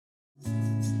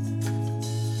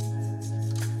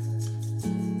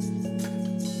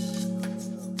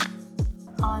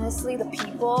Honestly, the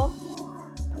people.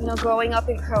 Growing up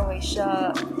in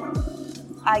Croatia,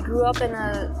 I grew up in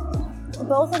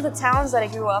both of the towns that I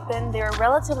grew up in, they were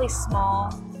relatively small.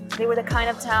 They were the kind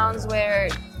of towns where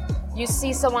you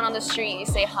see someone on the street, you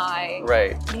say hi.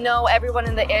 Right. You know everyone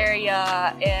in the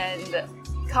area. And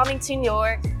coming to New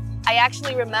York, I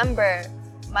actually remember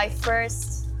my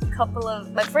first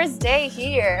day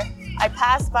here. I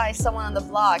passed by someone on the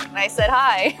block and I said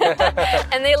hi.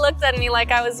 And they looked at me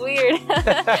like I was weird.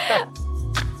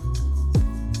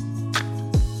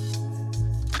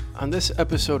 On this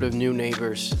episode of New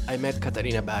Neighbors, I met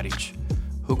Katarina Baric,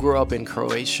 who grew up in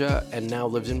Croatia and now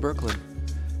lives in Brooklyn.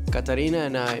 Katarina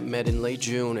and I met in late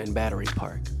June in Battery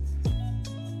Park.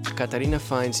 Katarina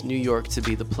finds New York to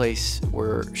be the place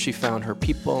where she found her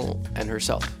people and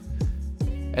herself.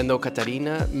 And though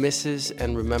Katarina misses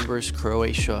and remembers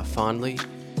Croatia fondly,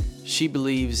 she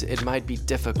believes it might be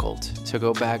difficult to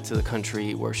go back to the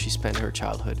country where she spent her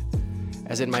childhood,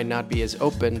 as it might not be as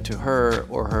open to her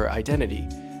or her identity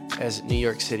as New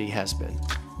York City has been.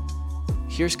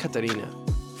 Here's Katarina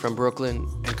from Brooklyn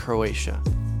and Croatia.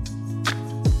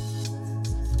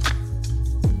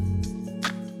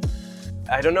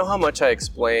 I don't know how much I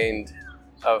explained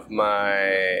of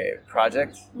my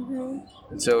project.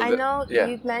 Mm-hmm. So I know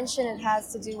you've mentioned it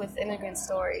has to do with immigrant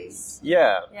stories.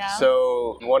 Yeah. Yeah.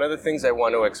 So one of the things I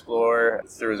want to explore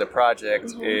through the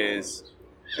project is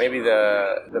maybe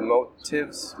the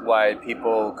motives why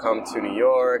people come to New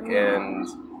York, and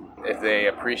if they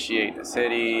appreciate the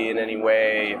city in any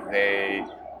way, if they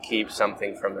keep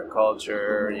something from their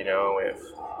culture, if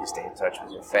you stay in touch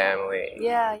with your family.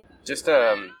 Yeah. Just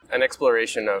an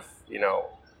exploration of,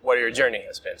 what your journey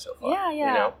has been so far.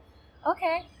 Yeah.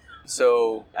 Okay.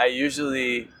 So I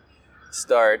usually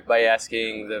start by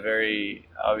asking the very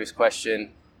obvious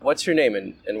question, what's your name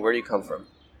and where do you come from?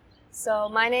 So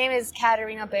my name is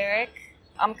Katarina Baric.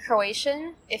 I'm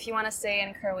Croatian. If you want to say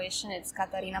in Croatian, it's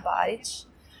Katarina Baric.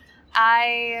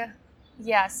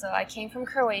 So I came from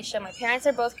Croatia. My parents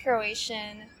are both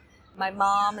Croatian. My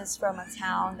mom is from a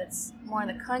town that's more in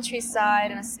the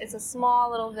countryside, and it's a small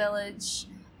little village,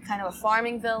 kind of a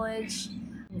farming village.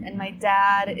 And my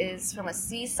dad is from a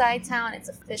seaside town. It's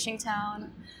a fishing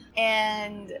town.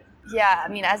 And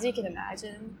as you can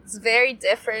imagine, it's very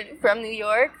different from New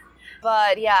York.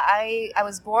 But I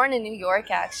was born in New York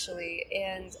actually,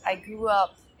 and I grew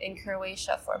up in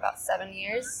Croatia for about 7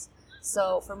 years.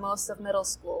 So for most of middle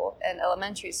school and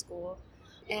elementary school.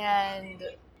 And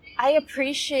I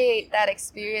appreciate that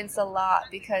experience a lot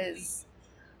because,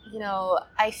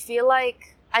 I feel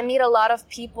like I meet a lot of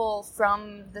people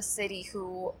from the city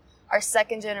who are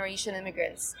second generation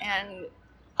immigrants. And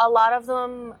a lot of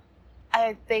them,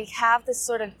 they have this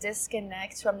sort of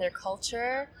disconnect from their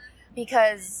culture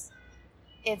because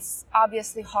it's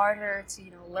obviously harder to,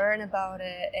 learn about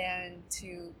it and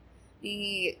to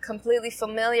be completely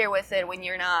familiar with it when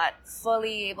you're not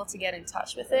fully able to get in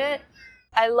touch with it.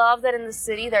 I love that in the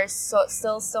city there's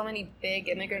still so many big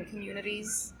immigrant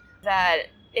communities that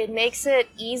it makes it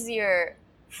easier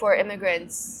for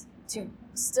immigrants to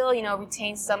still,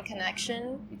 retain some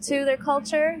connection to their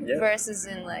culture versus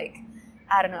in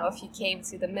if you came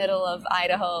to the middle of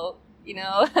Idaho,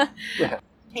 Yeah.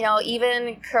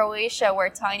 Even Croatia, we're a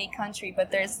tiny country, but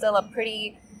there's still a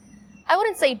pretty, I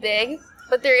wouldn't say big,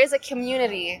 but there is a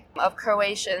community of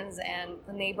Croatians and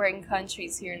the neighboring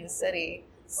countries here in the city.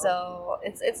 So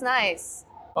it's nice.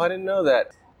 Oh, I didn't know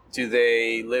that. Do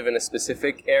they live in a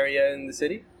specific area in the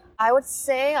city? I would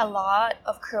say a lot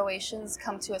of Croatians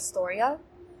come to Astoria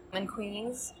in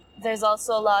Queens. There's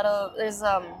also there's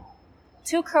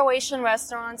 2 Croatian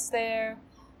restaurants there.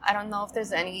 I don't know if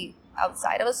there's any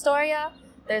outside of Astoria.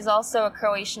 There's also a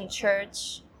Croatian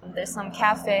church. There's some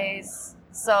cafes.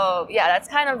 So that's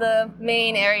kind of the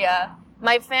main area.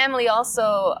 My family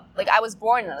also, I was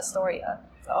born in Astoria.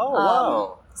 Oh,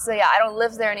 wow. So I don't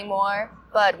live there anymore,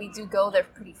 but we do go there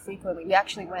pretty frequently. We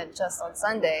actually went just on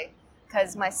Sunday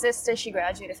because my sister, she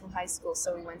graduated from high school,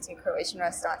 so we went to a Croatian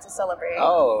restaurant to celebrate.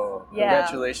 Oh,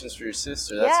 congratulations for your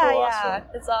sister. That's so awesome. Yeah,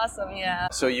 it's awesome, yeah.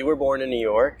 So you were born in New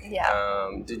York.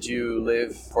 Yeah. Did you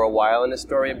live for a while in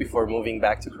Astoria before moving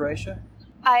back to Croatia?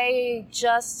 I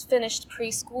just finished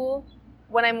preschool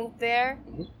when I moved there.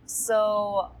 Mm-hmm.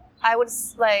 So I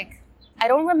was I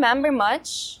don't remember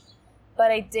much,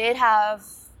 but I did have,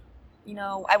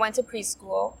 I went to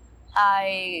preschool.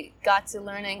 I got to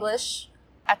learn English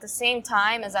at the same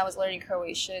time as I was learning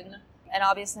Croatian. And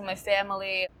obviously my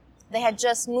family, they had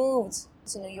just moved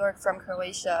to New York from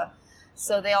Croatia.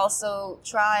 So they also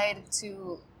tried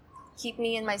to keep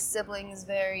me and my siblings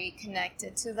very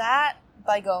connected to that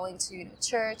by going to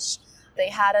church. They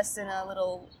had us in a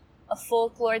little a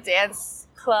folklore dance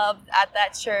club at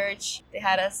that church. They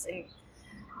had us in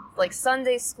like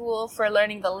Sunday school for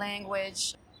learning the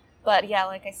language. But yeah,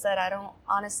 like I said, I don't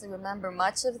honestly remember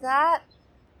much of that.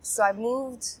 So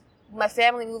my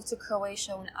family moved to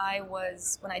Croatia when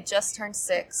I just turned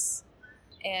 6.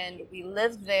 And we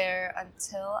lived there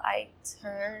until I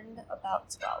turned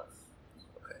about 12.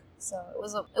 Okay. So it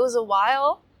was a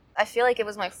while. I feel like it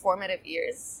was my formative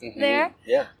years there.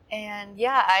 Yeah. And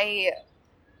yeah, I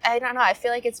don't know. I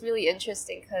feel like it's really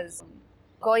interesting because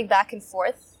going back and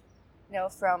forth,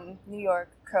 from New York,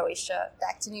 Croatia,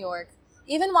 back to New York.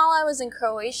 Even while I was in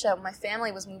Croatia, my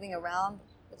family was moving around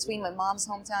between my mom's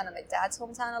hometown and my dad's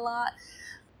hometown a lot.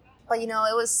 But, it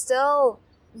was still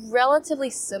relatively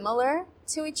similar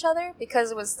to each other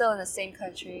because it was still in the same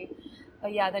country.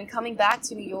 But yeah, then coming back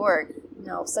to New York,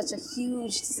 such a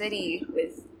huge city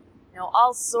with,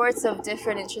 all sorts of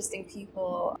different interesting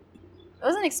people. It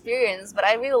was an experience, but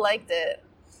I really liked it.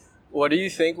 What do you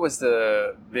think was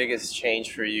the biggest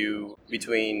change for you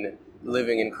between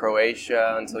living in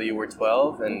Croatia until you were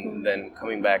 12 and then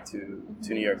coming back to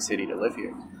New York City to live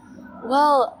here?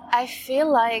 Well, I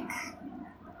feel like,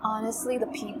 honestly, the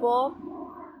people,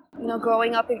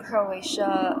 growing up in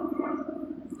Croatia,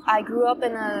 I grew up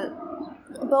in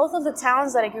both of the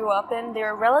towns that I grew up in, they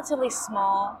were relatively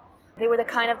small. They were the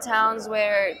kind of towns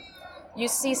where you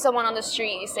see someone on the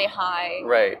street, you say hi.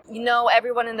 Right. You know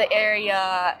everyone in the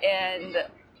area. And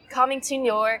coming to New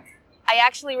York, I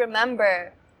actually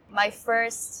remember my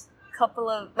first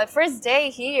day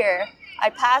here, I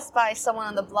passed by someone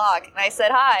on the block and I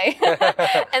said hi.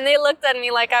 And they looked at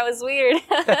me like I was weird.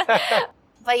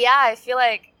 But yeah, I feel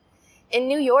like in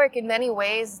New York, in many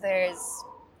ways,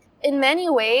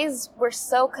 we're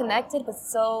so connected but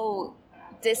so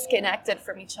disconnected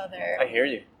from each other. I hear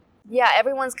you. Yeah,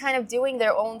 everyone's kind of doing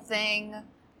their own thing.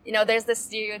 There's this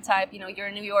stereotype, you're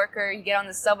a New Yorker, you get on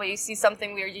the subway, you see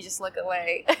something weird, you just look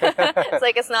away. It's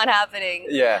like it's not happening.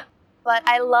 Yeah. But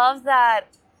I love that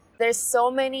there's so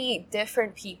many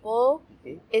different people.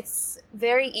 Mm-hmm. It's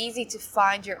very easy to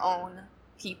find your own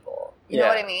people. You know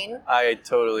what I mean? I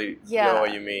totally know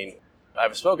what you mean.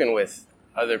 I've spoken with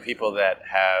other people that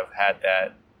have had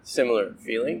that similar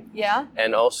feeling. Yeah.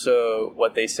 And also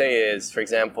what they say is, for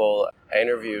example, I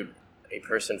interviewed a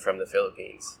person from the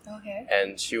Philippines. Okay.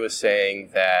 And she was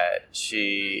saying that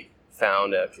she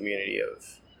found a community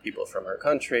of people from her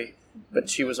country, but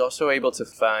she was also able to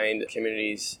find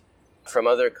communities from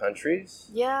other countries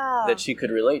that she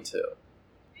could relate to.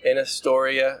 In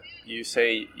Astoria, you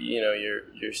say,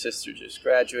 your sister just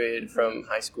graduated from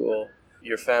high school.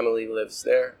 Your family lives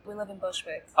there? We live in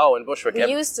Bushwick. Oh, in Bushwick. We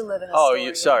used to live in Astoria.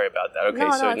 Oh, sorry about that. Okay,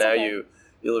 No, so now okay. you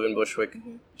live in Bushwick.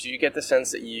 Mm-hmm. Do you get the sense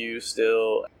that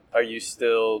are you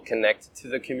still connected to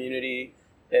the community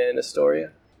in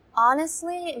Astoria?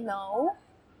 Honestly, no.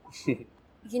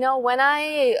 When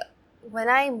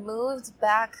I moved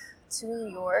back to New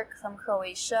York from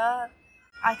Croatia,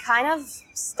 I kind of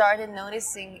started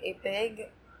noticing a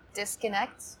big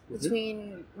disconnect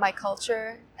between my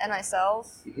culture and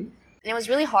myself. Mm-hmm. And it was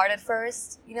really hard at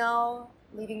first,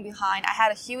 leaving behind. I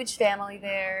had a huge family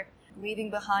there, leaving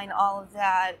behind all of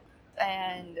that.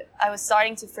 And I was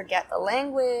starting to forget the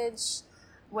language,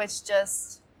 which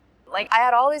just, I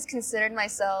had always considered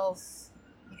myself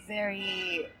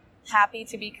very happy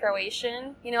to be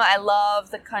Croatian. I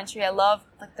love the country. I love,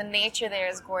 the nature there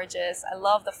is gorgeous. I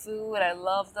love the food. I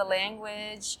love the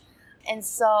language. And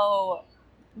so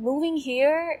moving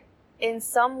here, in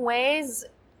some ways,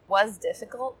 was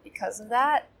difficult because of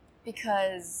that.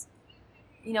 Because,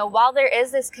 while there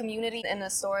is this community in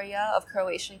Astoria of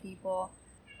Croatian people,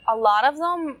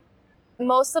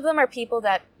 most of them are people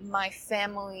that my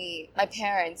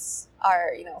parents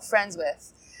are, friends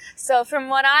with. So from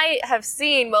what I have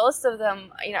seen, most of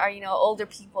them, are, older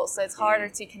people. So it's harder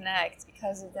to connect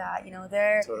because of that.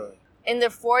 They're in their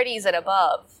 40s and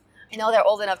above. They're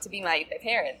old enough to be my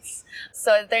parents.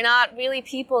 So they're not really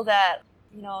people that,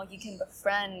 you can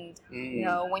befriend,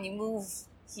 when you move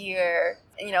here,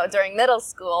 during middle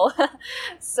school.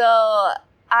 So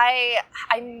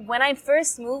when I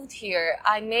first moved here,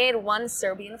 I made one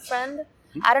Serbian friend.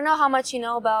 I don't know how much you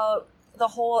know about the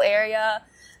whole area.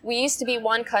 We used to be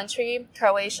one country,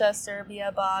 Croatia,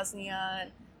 Serbia, Bosnia.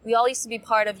 We all used to be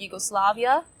part of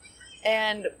Yugoslavia.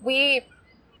 And we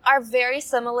are very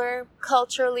similar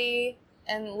culturally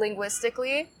and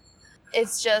linguistically.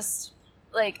 It's just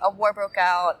a war broke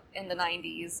out in the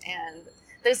 90s. And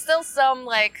there's still some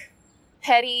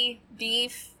petty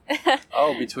beef.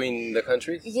 Oh, between the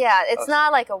countries? Yeah, it's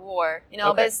not like a war, Okay.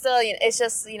 but it's still, it's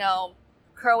just,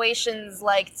 Croatians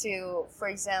like to, for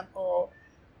example,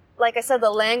 like I said,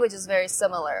 the language is very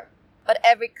similar. but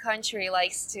every country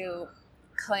likes to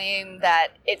claim that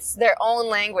it's their own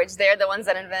language. They're the ones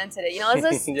that invented it. You know, it's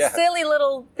just Yeah. silly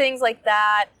little things like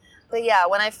that. But yeah,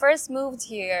 when I first moved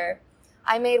here,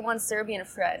 I made one Serbian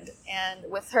friend,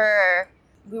 and with her,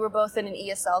 we were both in an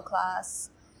ESL class,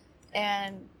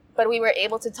 but we were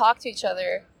able to talk to each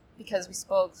other because we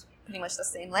spoke pretty much the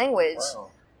same language.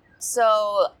 Wow.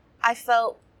 So I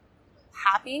felt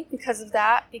happy because of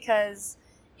that, because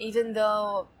even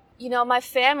though, you know, my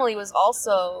family was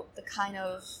also the kind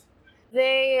of,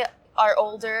 they are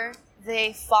older,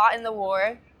 they fought in the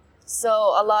war, so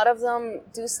a lot of them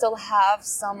do still have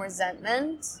some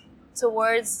resentment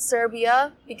towards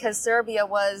Serbia, because Serbia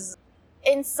was,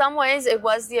 in some ways, it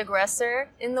was the aggressor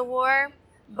in the war,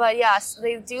 but yes,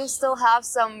 they do still have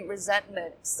some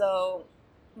resentment. So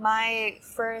my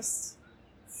first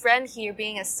friend here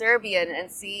being a Serbian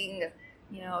and seeing,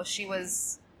 you know, she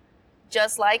was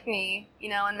just like me, you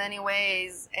know, in many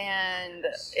ways, and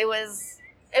it was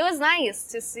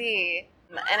nice to see.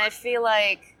 And I feel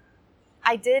like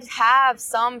I did have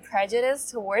some prejudice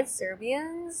towards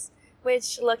Serbians,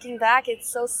 which looking back, it's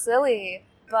so silly.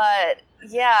 But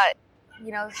yeah,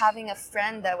 you know, having a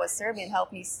friend that was Serbian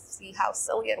helped me see how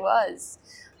silly it was,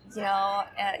 you know,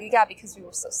 and yeah, because we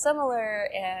were so similar,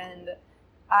 and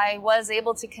I was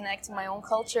able to connect to my own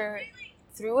culture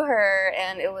through her,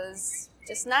 and it was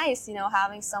just nice, you know,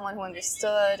 having someone who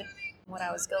understood what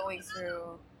I was going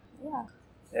through. Yeah.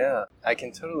 Yeah, I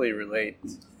can totally relate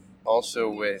also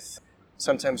with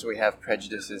sometimes we have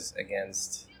prejudices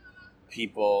against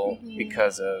people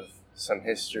because of some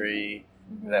history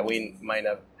that we might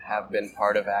have been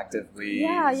part of actively.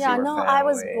 Yeah, through no, our I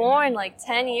was family. born like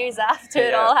 10 years after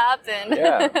it Yeah. all happened.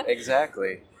 Yeah,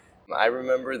 exactly. I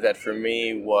remember that for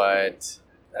me, what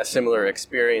a similar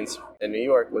experience in New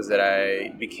York was that I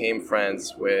became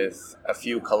friends with a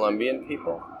few Colombian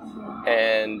people.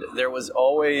 And there was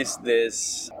always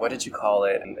this, what did you call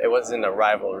it? It wasn't a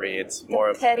rivalry, it's more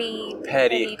of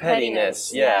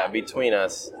pettiness, yeah, between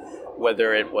us.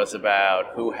 Whether it was about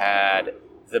who had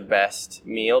the best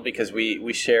meal, because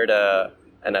we shared an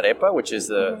arepa, which is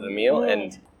the meal,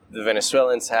 and the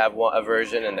Venezuelans have a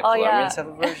version and the Colombians have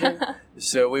a version.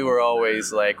 So we were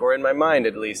always like, or in my mind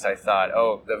at least, I thought,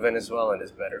 oh, the Venezuelan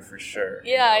is better for sure.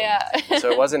 Yeah.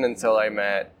 So it wasn't until I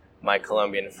met my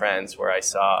Colombian friends where I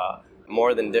saw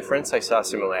more than difference, I saw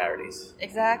similarities.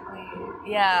 Exactly.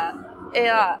 Yeah.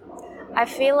 I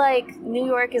feel like New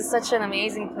York is such an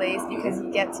amazing place because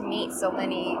you get to meet so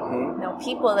many, you know,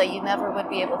 people that you never would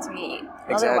be able to meet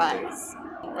otherwise.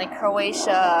 Like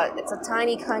Croatia, it's a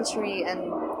tiny country,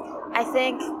 and I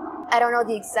think, I don't know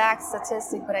the exact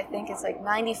statistic, but I think it's like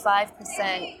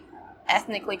 95%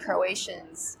 ethnically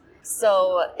Croatians.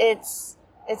 So it's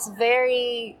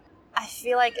very, I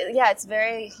feel like, yeah, it's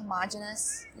very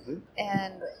homogenous.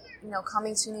 And, you know,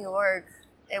 coming to New York,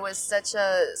 it was such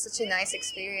a nice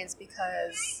experience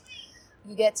because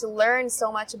you get to learn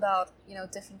so much about, you know,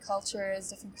 different cultures,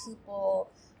 different people.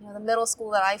 You know, the middle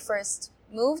school that I first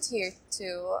moved here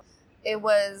to, it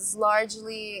was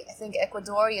largely, I think,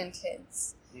 Ecuadorian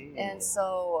kids. And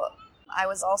so I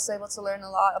was also able to learn a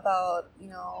lot about, you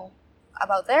know,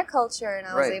 about their culture, and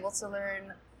I was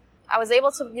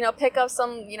able to, you know, pick up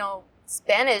some, you know,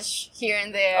 Spanish here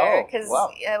and there, because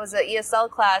it was an ESL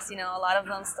class, you know, a lot of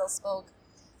them still spoke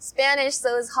Spanish,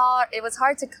 so it was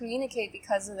hard to communicate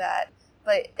because of that.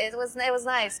 But it was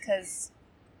nice because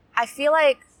I feel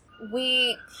like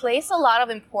we place a lot of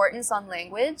importance on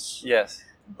language. Yes.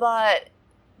 But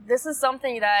this is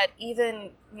something that even,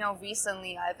 you know,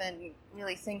 recently I've been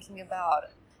really thinking about.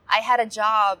 I had a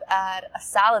job at a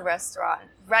salad restaurant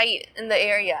right in the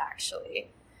area, actually.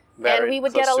 And we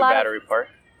would get a lot Battery Park?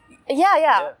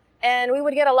 Yeah. And we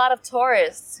would get a lot of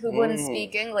tourists who wouldn't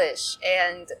speak English.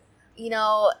 And, you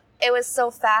know, it was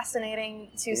so fascinating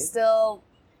to still,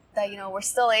 that, you know, we're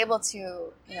still able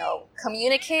to, you know,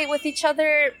 communicate with each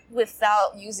other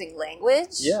without using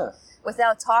language. Yeah.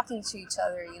 Without talking to each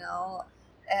other, you know.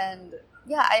 And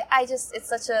yeah, I just, it's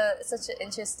such an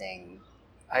interesting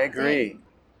I agree. thing.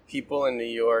 People in New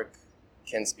York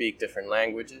can speak different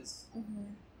languages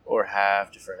or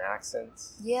have different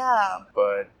accents. Yeah.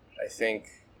 But I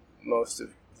think most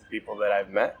of the people that I've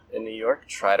met in New York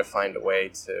try to find a way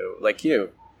to, like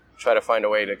you, try to find a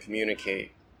way to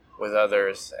communicate with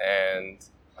others and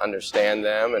understand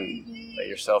them and let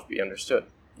yourself be understood.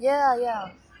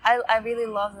 Yeah. I really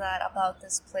love that about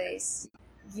this place.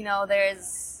 You know,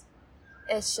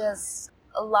 it's just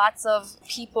lots of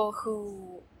people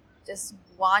who just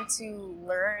want to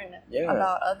learn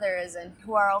about others, and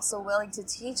who are also willing to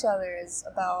teach others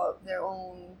about their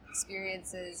own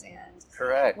experiences. And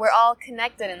Correct. we're all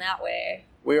connected in that way.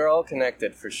 We are all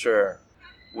connected for sure.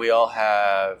 We all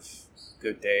have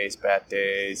good days, bad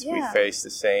days. We face the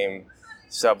same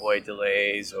subway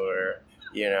delays or,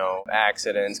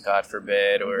 accidents, God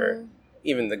forbid, or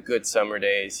even the good summer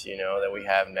days, that we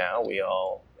have now. We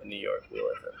all, in New York, we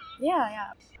live in.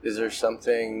 Yeah. Is there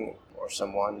something or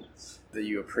someone that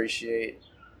you appreciate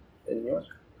in New York?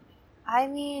 I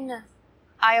mean,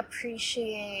 I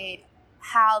appreciate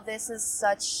how this is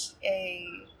such a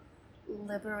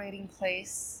liberating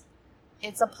place.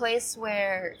 It's a place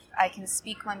where I can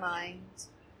speak my mind.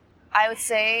 I would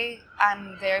say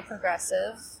I'm very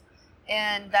progressive,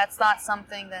 and that's not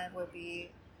something that would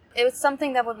be... It was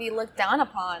something that would be looked down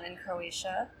upon in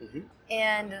Croatia.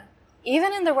 And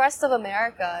even in the rest of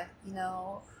America,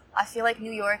 I feel like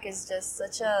New York is just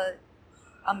such a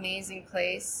amazing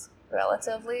place,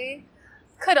 relatively.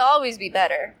 Could always be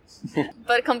better.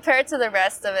 But compared to the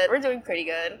rest of it, we're doing pretty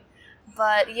good.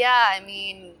 But yeah, I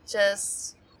mean,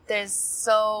 just there's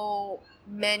so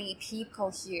many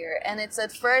people here. And it's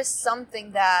at first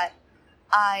something that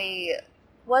I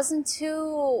wasn't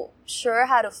too sure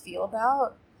how to feel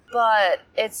about. But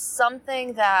it's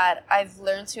something that I've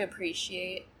learned to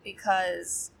appreciate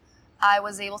because I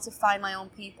was able to find my own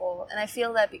people. And I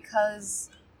feel that because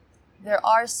there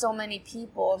are so many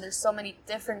people, there's so many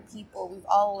different people, we've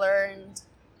all learned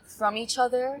from each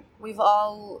other. We've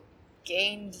all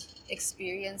gained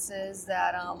experiences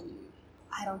that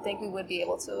I don't think we would be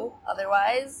able to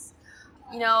otherwise.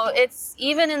 It's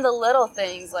even in the little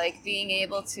things, like being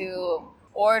able to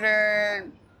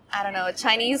order, I don't know,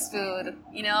 Chinese food,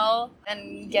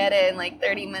 and get it in like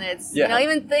 30 minutes. Yeah.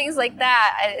 Even things like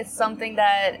that. It's something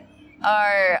that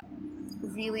are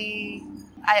really,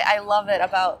 I love it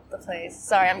about the place.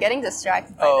 Sorry, I'm getting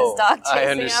distracted by this dog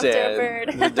chasing after a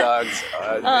bird. The dogs,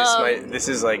 this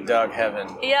is like dog heaven.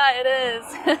 Yeah, it is.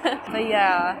 But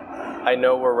yeah. I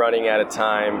know we're running out of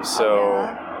time, so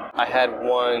I had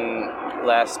one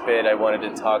last bit I wanted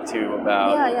to talk to you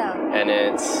about. Yeah. And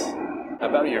it's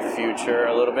about your future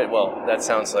a little bit. Well, that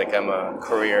sounds like I'm a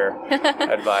career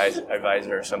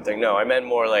advisor or something. No, I meant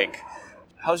more like,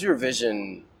 how's your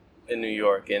vision in New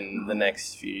York in the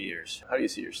next few years? How do you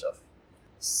see yourself?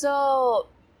 So,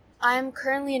 I'm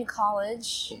currently in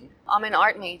college. I'm an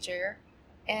art major,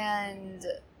 and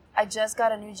I just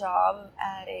got a new job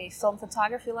at a film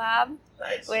photography lab,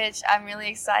 which I'm really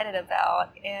excited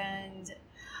about. And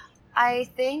I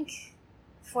think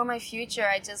for my future,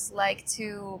 I just like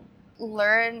to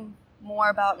learn more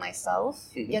about myself,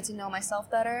 get to know myself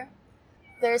better.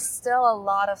 There's still a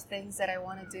lot of things that I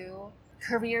want to do,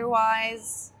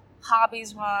 career-wise,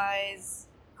 hobbies-wise,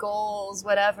 goals,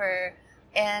 whatever.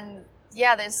 And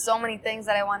yeah, there's so many things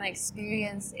that I want to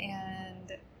experience,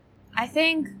 and I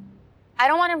think I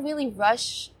don't want to really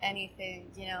rush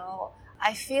anything,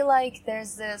 I feel like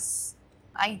there's this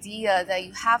idea that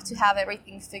you have to have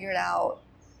everything figured out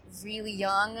really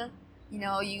young.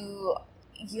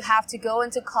 You have to go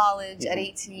into college at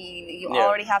 18. You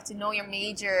already have to know your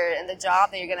major and the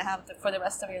job that you're going to have for the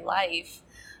rest of your life.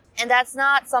 And that's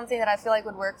not something that I feel like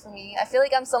would work for me. I feel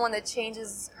like I'm someone that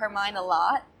changes her mind a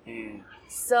lot.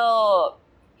 So,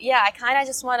 yeah, I kind of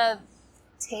just want to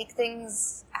take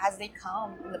things as they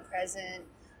come in the present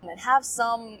and have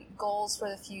some goals for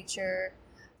the future.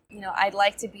 I'd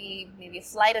like to be maybe a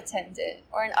flight attendant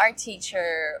or an art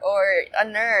teacher or a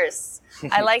nurse.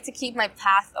 I like to keep my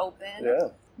path open. Yeah.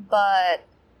 But,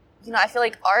 I feel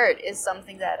like art is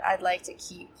something that I'd like to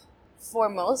keep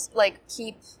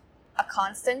keep a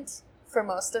constant for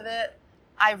most of it.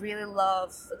 I really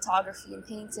love photography and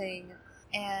painting,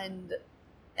 and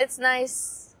it's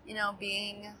nice,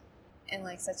 being in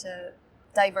like such a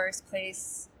diverse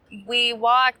place. We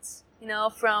walked,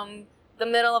 from the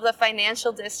middle of the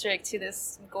financial district to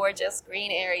this gorgeous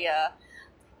green area.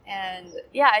 And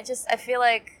yeah, I feel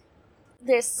like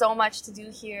there's so much to do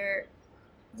here.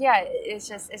 Yeah, it's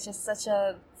just such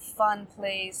a fun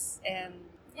place. And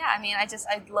yeah, I mean,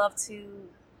 I'd love to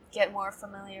get more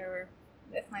familiar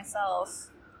with myself.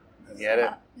 I get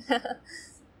it.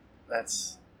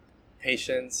 That's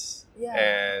patience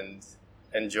and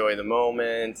enjoy the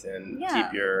moment and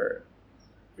keep your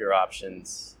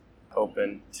options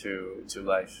open to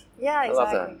life. Yeah,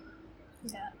 exactly. I love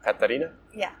that. Yeah. Katarina?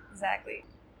 Yeah, exactly.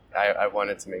 I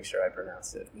wanted to make sure I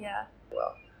pronounced it. Yeah.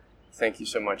 Well, thank you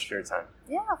so much for your time.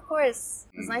 Yeah, of course.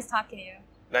 It was nice talking to you.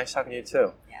 Nice talking to you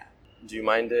too. Yeah. Do you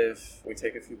mind if we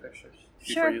take a few pictures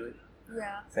before you leave?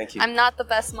 Yeah. Thank you. I'm not the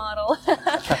best model,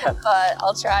 but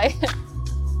I'll try.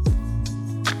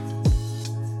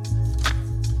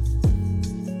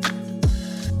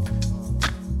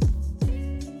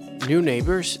 New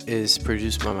Neighbors is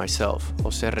produced by myself,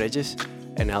 Jose Reyes,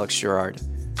 and Alex Gerard.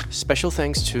 Special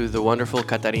thanks to the wonderful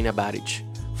Katarina Baric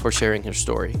for sharing her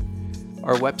story.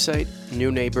 Our website,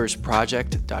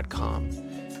 newneighborsproject.com.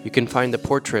 You can find the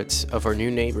portraits of our new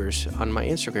neighbors on my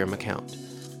Instagram account,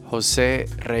 Jose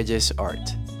Reyes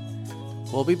Art.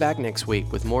 We'll be back next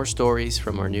week with more stories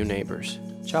from our new neighbors.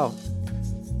 Ciao.